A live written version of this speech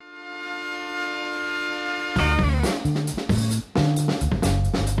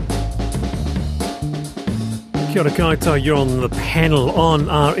Kia ora koutou, you're on the panel on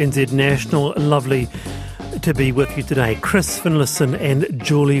RNZ National. Lovely to be with you today. Chris Finlayson and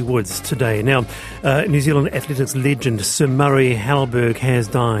Julie Woods today. Now, New Zealand athletics legend Sir Murray Halberg has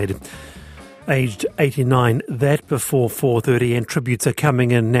died, aged 89. That before 4:30, and tributes are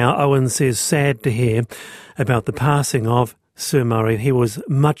coming in now. Owen says, sad to hear about the passing of Sir Murray. He was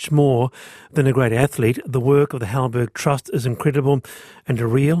much more than a great athlete. The work of the Halberg Trust is incredible and a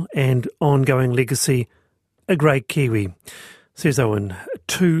real and ongoing legacy. A great Kiwi, says Owen.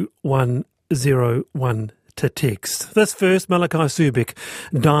 2101 to text. This first, Malachi Subecz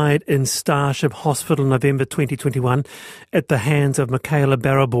died in Starship Hospital in November 2021 at the hands of Michaela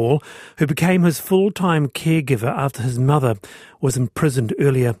Baraball, who became his full-time caregiver after his mother was imprisoned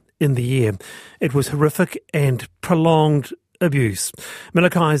earlier in the year. It was horrific and prolonged abuse.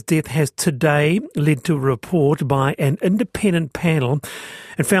 Malachi's death has today led to a report by an independent panel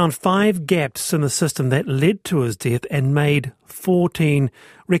and found 5 gaps in the system that led to his death and made 14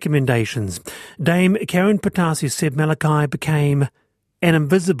 recommendations. Dame Karen Patasi said Malachi became an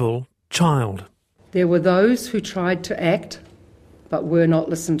invisible child. There were those who tried to act but were not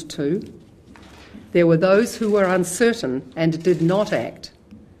listened to. There were those who were uncertain and did not act.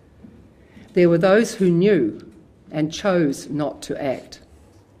 There were those who knew and chose not to act.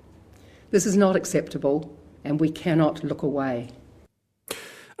 This is not acceptable, and we cannot look away.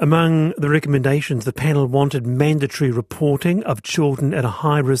 Among the recommendations, the panel wanted mandatory reporting of children at a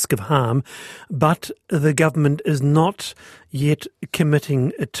high risk of harm, but the government is not yet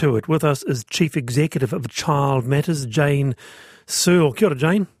committing to it. With us is Chief Executive of Child Matters, Jane Searle. Kia ora,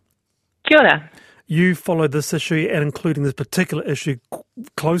 Jane. Kia ora. You followed this issue, and including this particular issue,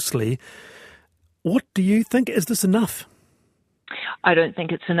 closely. What do you think? Is this enough? I don't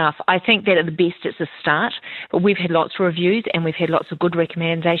think it's enough. I think that at the best it's a start, but we've had lots of reviews and we've had lots of good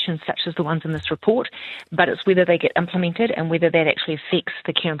recommendations such as the ones in this report, but it's whether they get implemented and whether that actually affects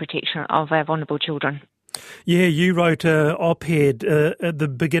the care and protection of our vulnerable children. Yeah, you wrote an op-ed at the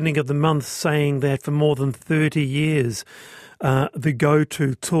beginning of the month saying that for more than 30 years, the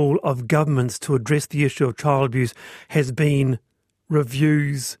go-to tool of governments to address the issue of child abuse has been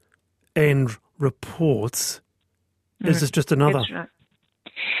reviews and reports. Is this just another? That's right.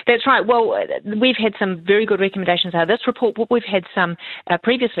 That's right. Well, we've had some very good recommendations out of this report. We've had some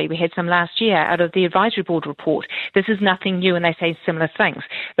previously. We had some last year out of the advisory board report. This is nothing new, and they say similar things.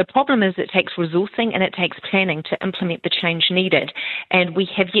 The problem is it takes resourcing and it takes planning to implement the change needed, and we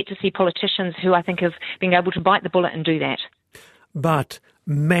have yet to see politicians who I think have been able to bite the bullet and do that. But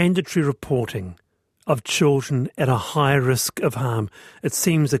mandatory reporting of children at a high risk of harm, it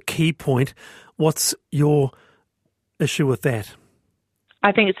seems a key point. What's your issue with that?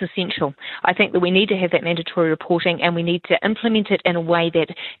 I think it's essential. I think that we need to have that mandatory reporting and we need to implement it in a way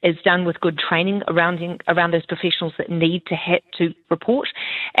that is done with good training around those professionals that need to report,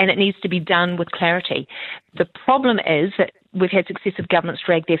 and it needs to be done with clarity. The problem is that we've had successive governments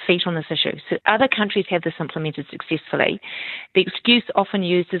drag their feet on this issue. So other countries have this implemented successfully. The excuse often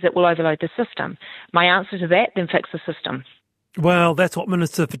used is it will overload the system. My answer to that, then fix the system. Well, that's what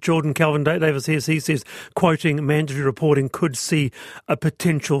Minister for Children Kelvin Davis says. He says, quoting, mandatory reporting could see a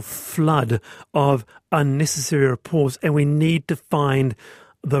potential flood of unnecessary reports, and we need to find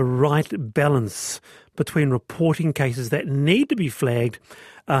the right balance between reporting cases that need to be flagged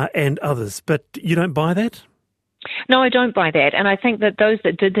and others. But you don't buy that? No, I don't buy that. And I think that those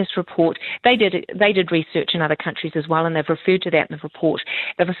that did this report, they did research in other countries as well, and they've referred to that in the report.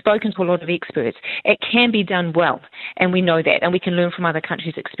 They've spoken to a lot of experts. It can be done well, and we know that, and we can learn from other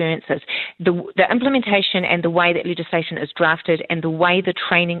countries' experiences. The implementation and the way that legislation is drafted and the way the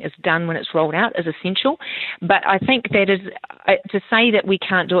training is done when it's rolled out is essential. But I think that is to say that we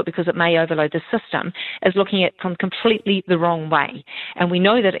can't do it because it may overload the system is looking at it from completely the wrong way. And we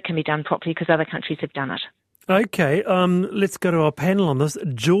know that it can be done properly because other countries have done it. Okay, let's go to our panel on this.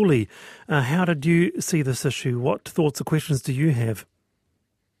 Julie, how did you see this issue? What thoughts or questions do you have?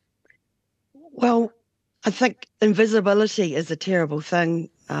 Well, I think invisibility is a terrible thing,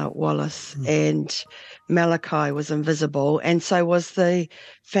 Wallace, and Malachi was invisible, and so was the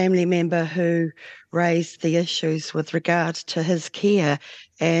family member who raised the issues with regard to his care.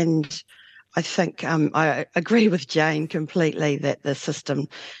 And I think I agree with Jane completely that the system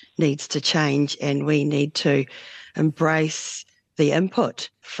needs to change and we need to embrace the input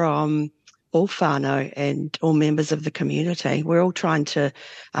from all whānau and all members of the community. We're all trying to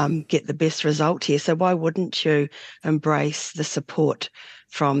get the best result here. So why wouldn't you embrace the support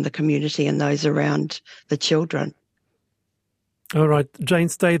from the community and those around the children? All right, Jane,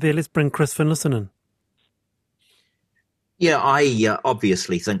 stay there. Let's bring Chris Finlayson in. Yeah, I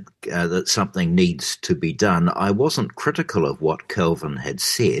obviously think that something needs to be done. I wasn't critical of what Kelvin had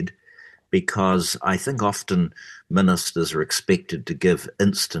said because I think often ministers are expected to give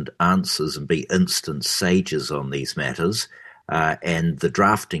instant answers and be instant sages on these matters. And the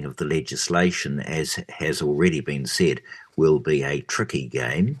drafting of the legislation, as has already been said, will be a tricky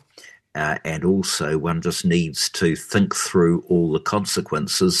game. And also one just needs to think through all the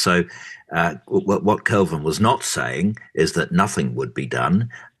consequences. So what Kelvin was not saying is that nothing would be done,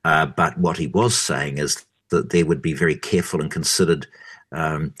 but what he was saying is that there would be very careful and considered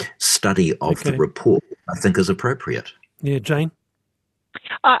study of the report, I think is appropriate. Yeah, Jane?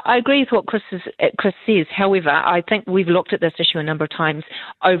 I agree with what Chris says. However, I think we've looked at this issue a number of times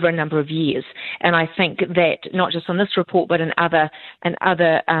over a number of years, and I think that not just on this report but in other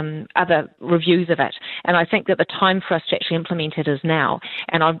reviews of it. And I think that the time for us to actually implement it is now.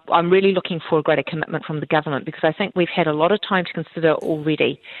 And I'm really looking for a greater commitment from the government because I think we've had a lot of time to consider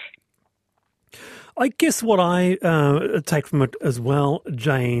already. I guess what I take from it as well,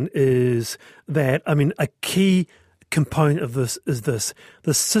 Jane, is that, a key component of this is this.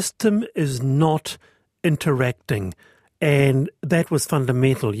 The system is not interacting, and that was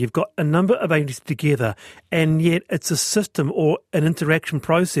fundamental. You've got a number of agencies together, and yet it's a system or an interaction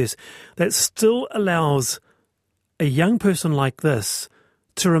process that still allows a young person like this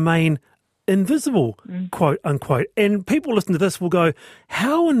to remain invisible, quote unquote. And people listen to this will go,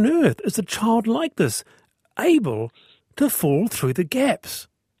 how on earth is a child like this able to fall through the gaps?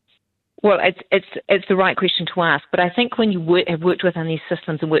 Well, it's the right question to ask, but I think when you have worked within these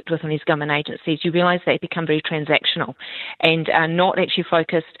systems and worked within these government agencies, you realise they become very transactional and are not actually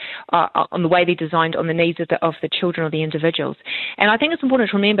focused on the way they're designed on the needs of the children or the individuals. And I think it's important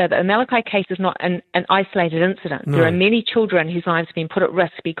to remember that the Malachi case is not an isolated incident. No. There are many children whose lives have been put at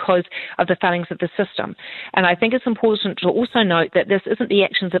risk because of the failings of the system. And I think it's important to also note that this isn't the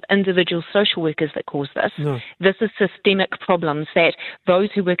actions of individual social workers that cause this. No. This is systemic problems that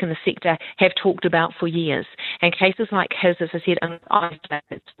those who work in the sector have talked about for years. And cases like his, as I said,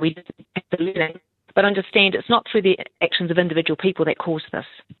 we have to learn, but understand it's not through the actions of individual people that cause this.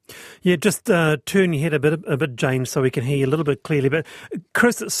 Yeah, just turn your head a bit, James, so we can hear you a little bit clearly. But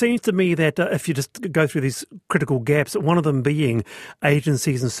Chris, it seems to me that if you just go through these critical gaps, one of them being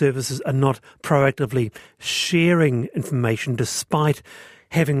agencies and services are not proactively sharing information despite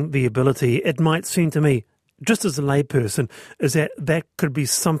having the ability, it might seem to me, just as a layperson, is that could be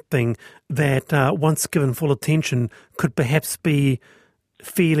something that, once given full attention, could perhaps be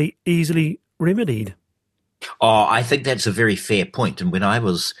fairly easily remedied. Oh, I think that's a very fair point. And when I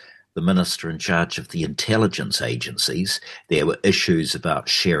was the minister in charge of the intelligence agencies, there were issues about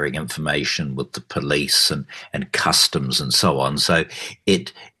sharing information with the police and customs and so on. So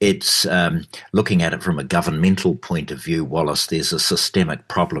it's looking at it from a governmental point of view, Wallace, there's a systemic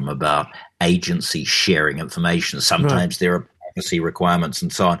problem about agencies sharing information. Sometimes there are privacy requirements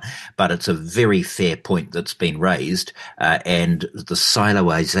and so on, but it's a very fair point that's been raised, and the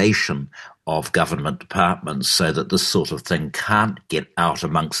siloisation of government departments so that this sort of thing can't get out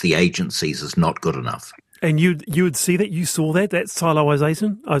amongst the agencies is not good enough. And you would see that? You saw that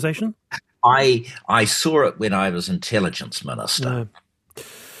siloisation? I saw it when I was intelligence minister. No.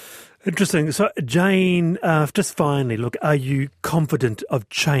 Interesting. So, Jane, just finally, look, are you confident of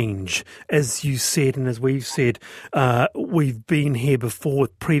change? As you said, and as we've said, we've been here before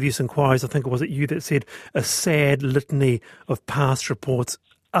with previous inquiries. I think it was you that said a sad litany of past reports.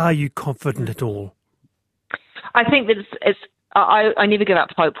 Are you confident at all? I think that I never give up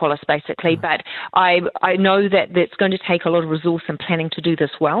hope, Wallace, basically, but I know that it's going to take a lot of resource and planning to do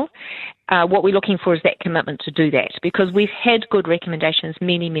this well. What we're looking for is that commitment to do that, because we've had good recommendations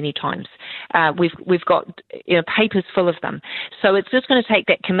many, many times. We've got papers full of them. So it's just going to take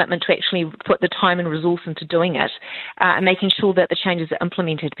that commitment to actually put the time and resource into doing it and making sure that the changes are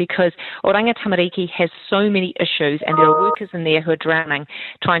implemented, because Oranga Tamariki has so many issues and there are workers in there who are drowning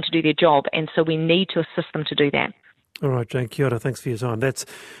trying to do their job, and so we need to assist them to do that. All right, Jane, kia ora, thanks for your time. That's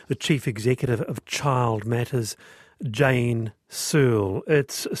the Chief Executive of Child Matters, Jane Searle.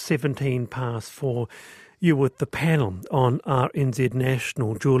 It's 4:17. You're with the panel on RNZ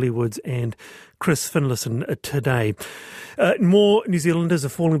National, Julie Woods and Chris Finlayson today. More New Zealanders are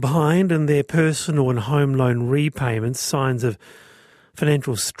falling behind in their personal and home loan repayments. Signs of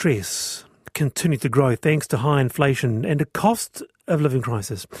financial stress continue to grow thanks to high inflation and a cost of living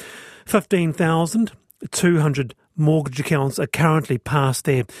crisis. 15,200 mortgage accounts are currently past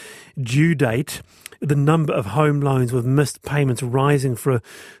their due date, the number of home loans with missed payments rising for a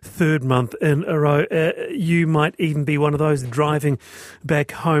third month in a row. You might even be one of those driving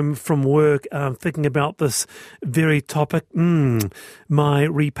back home from work thinking about this very topic. My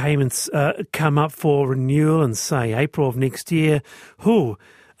repayments come up for renewal in, say, April of next year.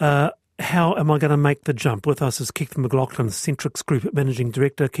 How am I going to make the jump? With us is Keith McLaughlin, Centrix Group Managing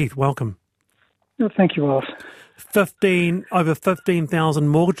Director. Keith, welcome. Well, thank you, Ross. Over 15,000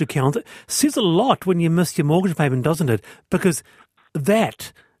 mortgage accounts. It says a lot when you miss your mortgage payment, doesn't it? Because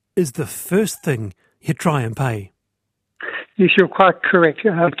that is the first thing you try and pay. Yes, you're quite correct.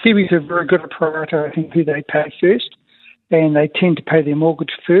 Kiwis are very good at prioritising who they pay first, and they tend to pay their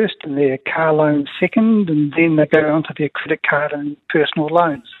mortgage first and their car loan second, and then they go on to their credit card and personal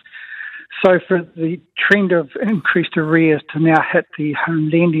loans. So for the trend of increased arrears to now hit the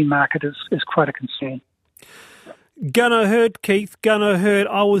home lending market is quite a concern. Gonna hurt, Keith, gonna hurt.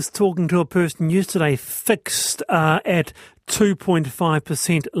 I was talking to a person yesterday fixed at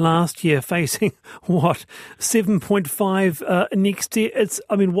 2.5% last year, facing, 7.5 next year?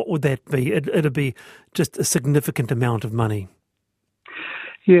 What would that be? It'd be just a significant amount of money.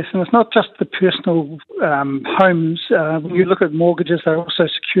 Yes, and it's not just the personal homes. When you look at mortgages, they're also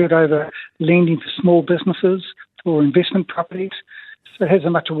secured over lending for small businesses or investment properties. So it has a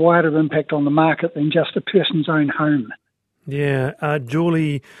much wider impact on the market than just a person's own home. Yeah,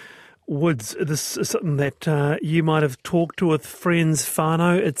 Julie Woods, this is something that you might have talked to with friends,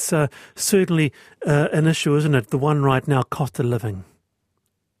 whānau. It's certainly an issue, isn't it? The one right now, cost of living.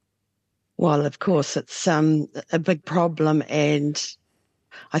 Well, of course, it's a big problem, and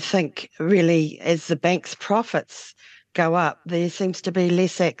I think really as the bank's profits go up, there seems to be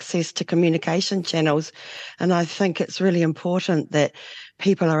less access to communication channels. And I think it's really important that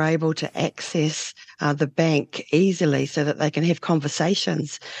people are able to access the bank easily so that they can have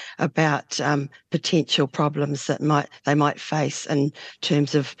conversations about potential problems that they might face in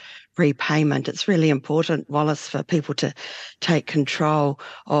terms of repayment. It's really important, Wallace, for people to take control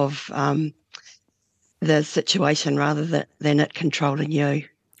of the situation rather than it controlling you.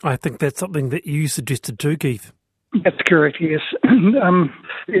 I think that's something that you suggested too, Keith. That's correct, yes.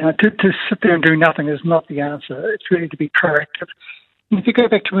 To sit there and do nothing is not the answer. It's really to be proactive. And if you go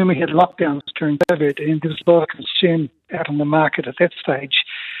back to when we had lockdowns during COVID, and there was a lot of concern out on the market at that stage,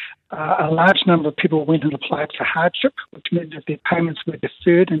 a large number of people went and applied for hardship, which meant that their payments were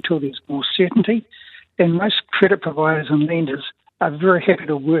deferred until there's more certainty. And most credit providers and lenders are very happy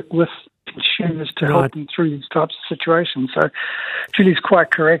to work with consumers to help them through these types of situations. So Julie's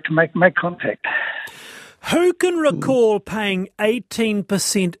quite correct to make contact. Who can recall paying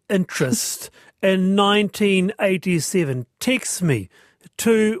 18% interest in 1987? Text me,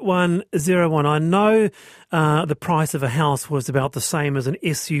 2101. I know the price of a house was about the same as an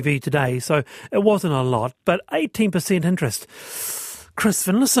SUV today, so it wasn't a lot, but 18% interest. Chris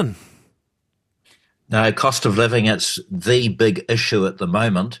Finlayson. No, cost of living, it's the big issue at the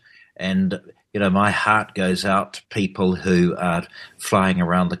moment. And, my heart goes out to people who are flying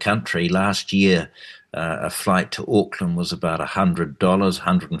around the country. Last year, a flight to Auckland was about $100,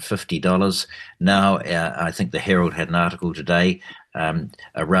 $150. Now, I think the Herald had an article today,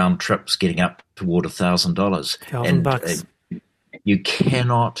 a round trip's getting up toward $1,000. $1,000. You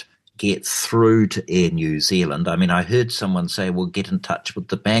cannot get through to Air New Zealand. I heard someone say, well, get in touch with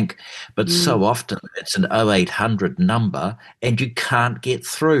the bank, but so often it's an 0800 number and you can't get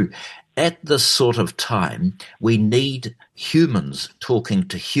through. At this sort of time, we need humans talking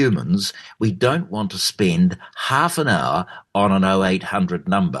to humans. We don't want to spend half an hour on an 0800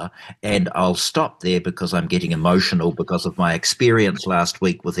 number, and I'll stop there because I'm getting emotional because of my experience last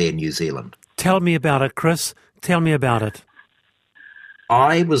week with Air New Zealand. Tell me about it, Chris. Tell me about it.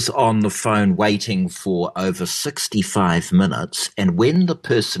 I was on the phone waiting for over 65 minutes, and when the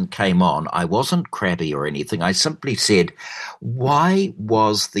person came on, I wasn't crabby or anything. I simply said, why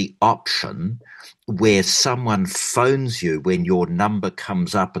was the option where someone phones you when your number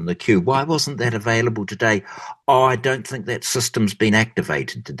comes up in the queue, why wasn't that available today? Oh, I don't think that system's been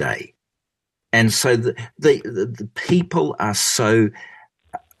activated today. And so the people are so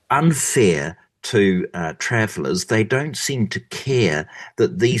unfair to travellers. They don't seem to care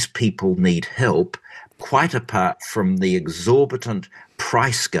that these people need help, quite apart from the exorbitant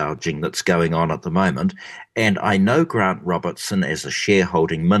price gouging that's going on at the moment. And I know Grant Robertson, as a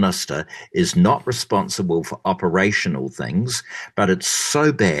shareholding minister, is not responsible for operational things, but it's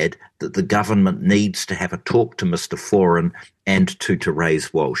so bad that the government needs to have a talk to Mr. Foran and to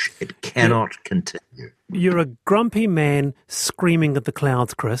Therese Walsh. It cannot continue. You're a grumpy man screaming at the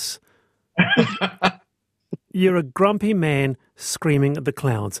clouds, Chris. You're a grumpy man screaming at the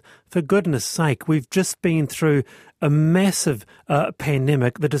clouds. For goodness sake, we've just been through a massive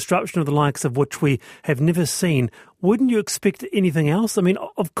pandemic, the disruption of the likes of which we have never seen. Wouldn't you expect anything else? I mean,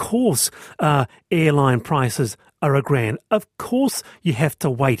 of course, airline prices are a grand. Of course, you have to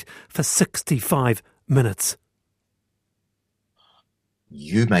wait for 65 minutes.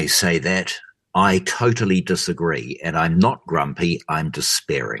 You may say that. I totally disagree, and I'm not grumpy, I'm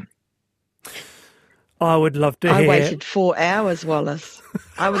despairing. I would love to hear. I waited 4 hours, Wallace.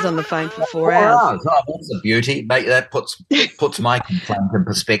 I was on the phone for 4 hours. Oh, that's a beauty. That puts my complaint in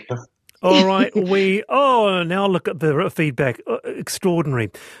perspective. All right, now look at the feedback. Extraordinary.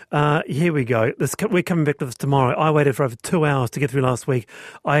 Here we go. We're coming back to this tomorrow. I waited for over 2 hours to get through last week.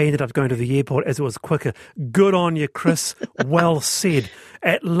 I ended up going to the airport as it was quicker. Good on you, Chris. Well said.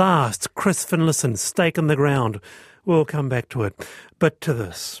 At last, Chris Finlayson, stake in the ground. We'll come back to it. But to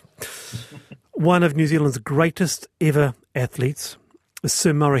this. One of New Zealand's greatest ever athletes,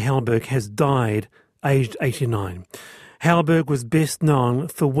 Sir Murray Halberg, has died aged 89. Halberg was best known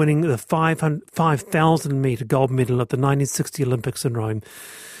for winning the 5,000 metre gold medal at the 1960 Olympics in Rome.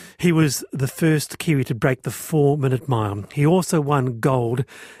 He was the first Kiwi to break the 4-minute mile. He also won gold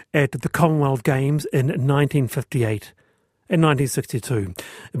at the Commonwealth Games in 1958. In 1962,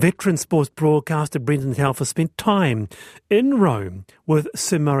 veteran sports broadcaster Brendan Telfer spent time in Rome with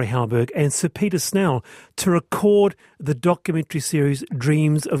Sir Murray Halberg and Sir Peter Snell to record the documentary series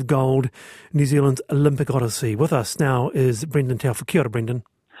Dreams of Gold, New Zealand's Olympic Odyssey. With us now is Brendan Telfer. Kia ora, Brendan.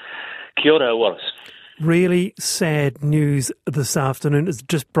 Kia ora, Wallace. Really sad news this afternoon. It's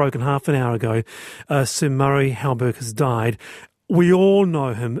just broken half an hour ago. Sir Murray Halberg has died. We all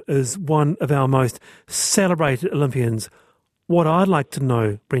know him as one of our most celebrated Olympians. What I'd like to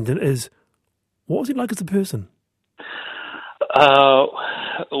know, Brendan, is what was he like as a person?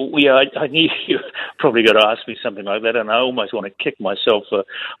 I knew you probably got to ask me something like that, and I almost want to kick myself for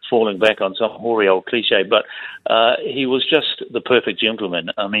falling back on some hoary old cliche, but he was just the perfect gentleman.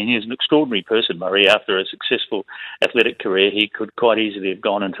 I mean, he was an extraordinary person, Murray. After a successful athletic career, he could quite easily have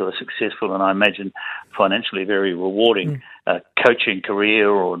gone into a successful and I imagine financially very rewarding coaching career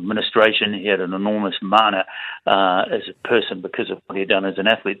or administration. He had an enormous mana as a person because of what he had done as an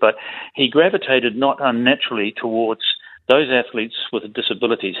athlete, but he gravitated not unnaturally towards those athletes with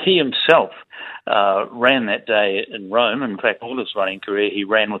disabilities. He himself ran that day in Rome. In fact, all his running career, he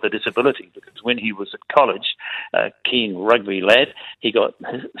ran with a disability because when he was at college, keen rugby lad, he got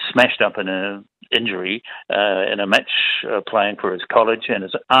smashed up in an injury in a match playing for his college, and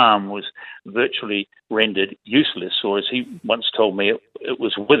his arm was virtually rendered useless, or as he once told me, it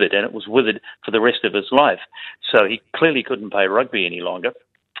was withered, and it was withered for the rest of his life. So he clearly couldn't play rugby any longer.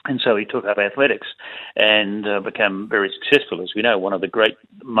 And so he took up athletics and became very successful, as we know, one of the great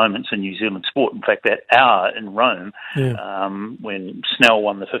moments in New Zealand sport. In fact, that hour in Rome, when Snell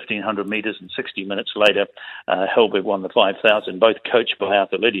won the 1,500 metres and 60 minutes later, Halberg won the 5,000, both coached by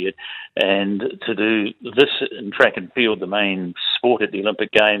Arthur Lydiard. And to do this in track and field, the main sport at the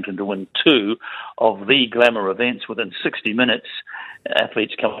Olympic Games, and to win two of the glamour events within 60 minutes,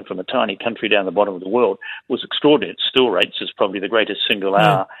 athletes coming from a tiny country down the bottom of the world, was extraordinary. It still rates as probably the greatest single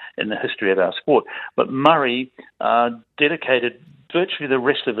hour in the history of our sport. But Murray dedicated virtually the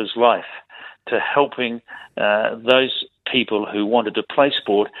rest of his life to helping those people who wanted to play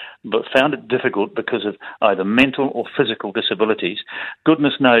sport but found it difficult because of either mental or physical disabilities.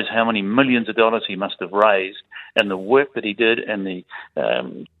 Goodness knows how many millions of dollars he must have raised, and the work that he did and the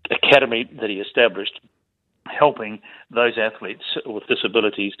academy that he established, helping those athletes with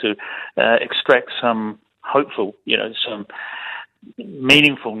disabilities to extract some hopeful, some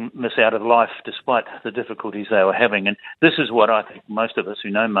meaningfulness out of life despite the difficulties they were having. And this is what I think most of us who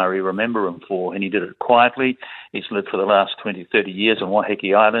know Murray remember him for, and he did it quietly. He's lived for the last 20, 30 years on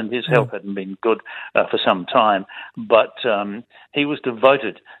Waiheke Island. His health hadn't been good for some time, but he was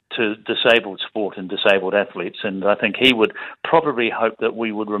devoted to disabled sport and disabled athletes, and I think he would probably hope that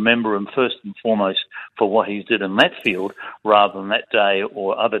we would remember him first and foremost for what he did in that field rather than that day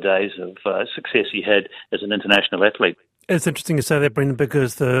or other days of success he had as an international athlete. It's interesting to say that, Brendan,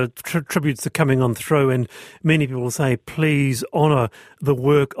 because the tributes are coming on through, and many people will say, please honour the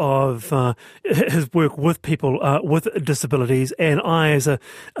work of his work with people with disabilities. And I, as a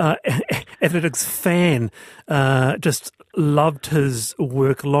athletics fan, just loved his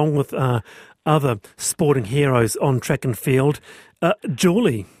work along with other sporting heroes on track and field.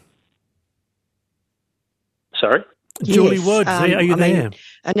 Julie. Sorry? Julie Woods, are you there?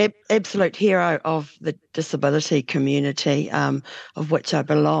 An absolute hero of the disability community, of which I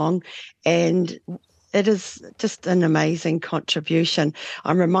belong. And it is just an amazing contribution.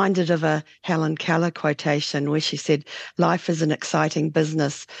 I'm reminded of a Helen Keller quotation where she said, "Life is an exciting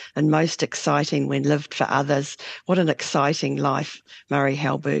business and most exciting when lived for others." What an exciting life Murray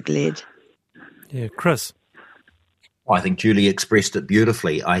Halberg led. Yeah, Chris. I think Julie expressed it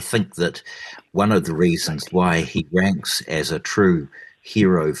beautifully. I think that one of the reasons why he ranks as a true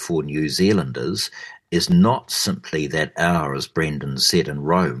hero for New Zealanders is not simply that hour, as Brendan said, in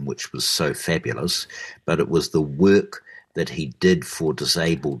Rome, which was so fabulous, but it was the work that he did for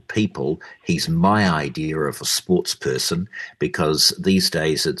disabled people. He's my idea of a sports person, because these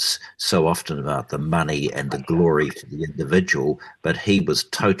days it's so often about the money and the glory for the individual, but he was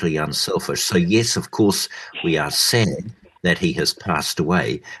totally unselfish. So yes, of course, we are sad that he has passed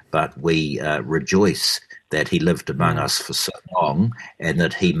away, but we rejoice that he lived among us for so long and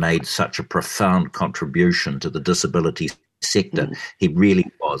that he made such a profound contribution to the disability sector. He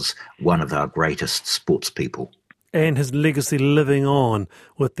really was one of our greatest sports people. And his legacy living on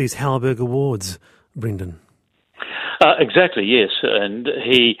with these Halberg Awards, Brendan. Exactly, yes. And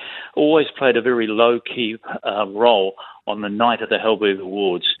he always played a very low-key role on the night of the Halberg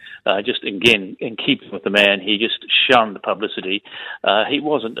Awards. Just, again, in keeping with the man, he just shunned the publicity. He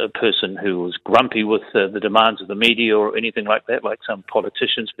wasn't a person who was grumpy with the demands of the media or anything like that, like some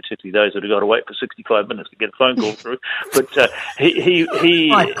politicians, particularly those that have got to wait for 65 minutes to get a phone call through. But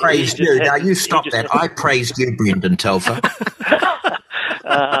he I praised you. Now, you stop that. I praised you, Brendan Telfer.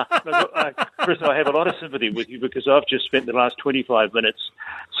 Chris, I have a lot of sympathy with you because I've just spent the last 25 minutes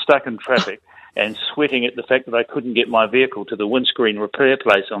stuck in traffic and sweating at the fact that I couldn't get my vehicle to the windscreen repair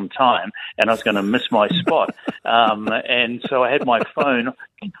place on time, and I was going to miss my spot. And so I had my phone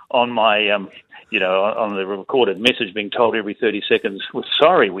on my, on the recorded message being told every 30 seconds, "Well,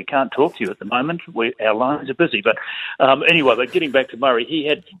 sorry, we can't talk to you at the moment. Our lines are busy." But anyway, but getting back to Murray, he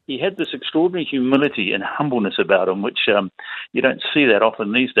had this extraordinary humility and humbleness about him, which you don't see that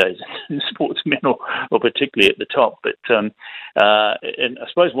often these days in sportsmen or particularly at the top. But and I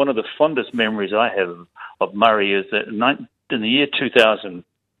suppose one of the fondest memories I have of Murray is that in the year 2000,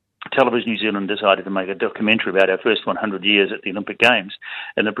 Television New Zealand decided to make a documentary about our first 100 years at the Olympic Games,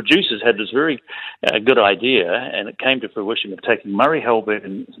 and the producers had this very good idea, and it came to fruition, of taking Murray Halberg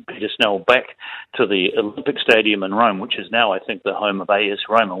and Peter Snell back to the Olympic Stadium in Rome, which is now, I think, the home of AS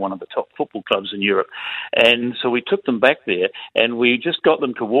Roma, one of the top football clubs in Europe. And so we took them back there, and we just got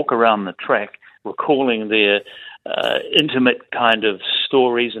them to walk around the track, recalling their intimate kind of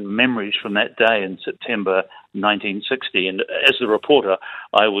stories and memories from that day in September 1960. And as the reporter,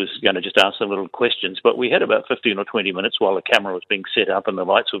 I was going to just ask them little questions, but we had about 15 or 20 minutes while the camera was being set up and the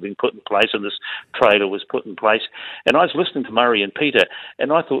lights were being put in place and this trailer was put in place. And I was listening to Murray and Peter,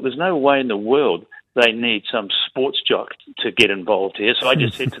 and I thought, there's no way in the world they need some sports jock to get involved here. So I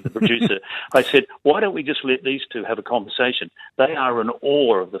just said to the producer, I said, why don't we just let these two have a conversation? They are in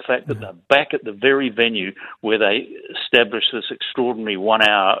awe of the fact that they're back at the very venue where they established this extraordinary 1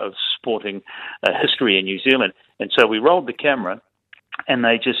 hour of sporting history in New Zealand. And so we rolled the camera, and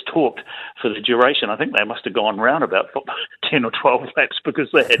they just talked for the duration. I think they must have gone round about 10 or 12 laps because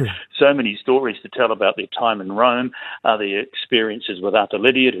they had so many stories to tell about their time in Rome, the experiences with Arthur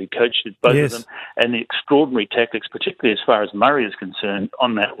Lydiard, who coached both of them, and the extraordinary tactics, particularly as far as Murray is concerned,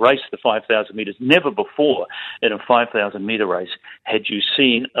 on that race, the 5,000 metres. Never before in a 5,000-metre race had you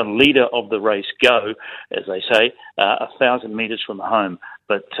seen a leader of the race go, as they say, 1,000 metres from home.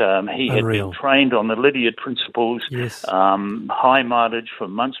 But he had been trained on the Lydiard principles, high mileage for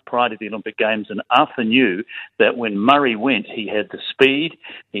months prior to the Olympic Games, and Arthur knew that when Murray went, he had the speed,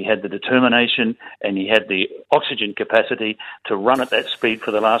 he had the determination, and he had the oxygen capacity to run at that speed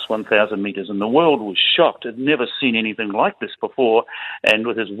for the last 1,000 metres. And the world was shocked. Had never seen anything like this before. And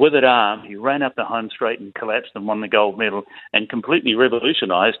with his withered arm, he ran up the home straight and collapsed and won the gold medal and completely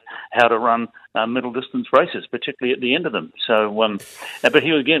revolutionised how to run middle distance races, particularly at the end of them. So, but he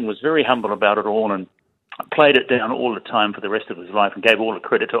again was very humble about it all and played it down all the time for the rest of his life and gave all the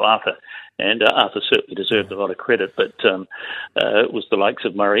credit to Arthur. And Arthur certainly deserved a lot of credit, but it was the likes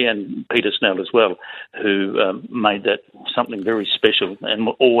of Murray and Peter Snell as well who made that something very special and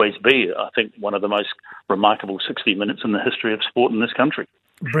will always be, I think, one of the most remarkable 60 minutes in the history of sport in this country.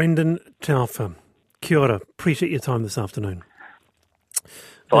 Brendan Telfer, kia ora. Appreciate your time this afternoon.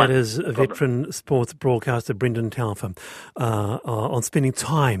 That is a veteran sports broadcaster, Brendan Telfer, on spending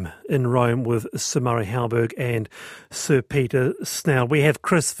time in Rome with Sir Murray Halberg and Sir Peter Snell. We have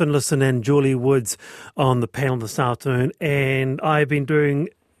Chris Finlayson and Julie Woods on the panel this afternoon, and I've been doing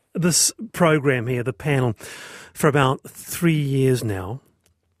this program here, the panel, for about 3 years now.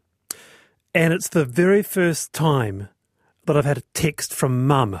 And it's the very first time that I've had a text from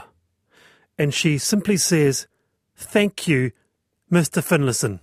Mum and she simply says, "Thank you, Mr. Finlayson."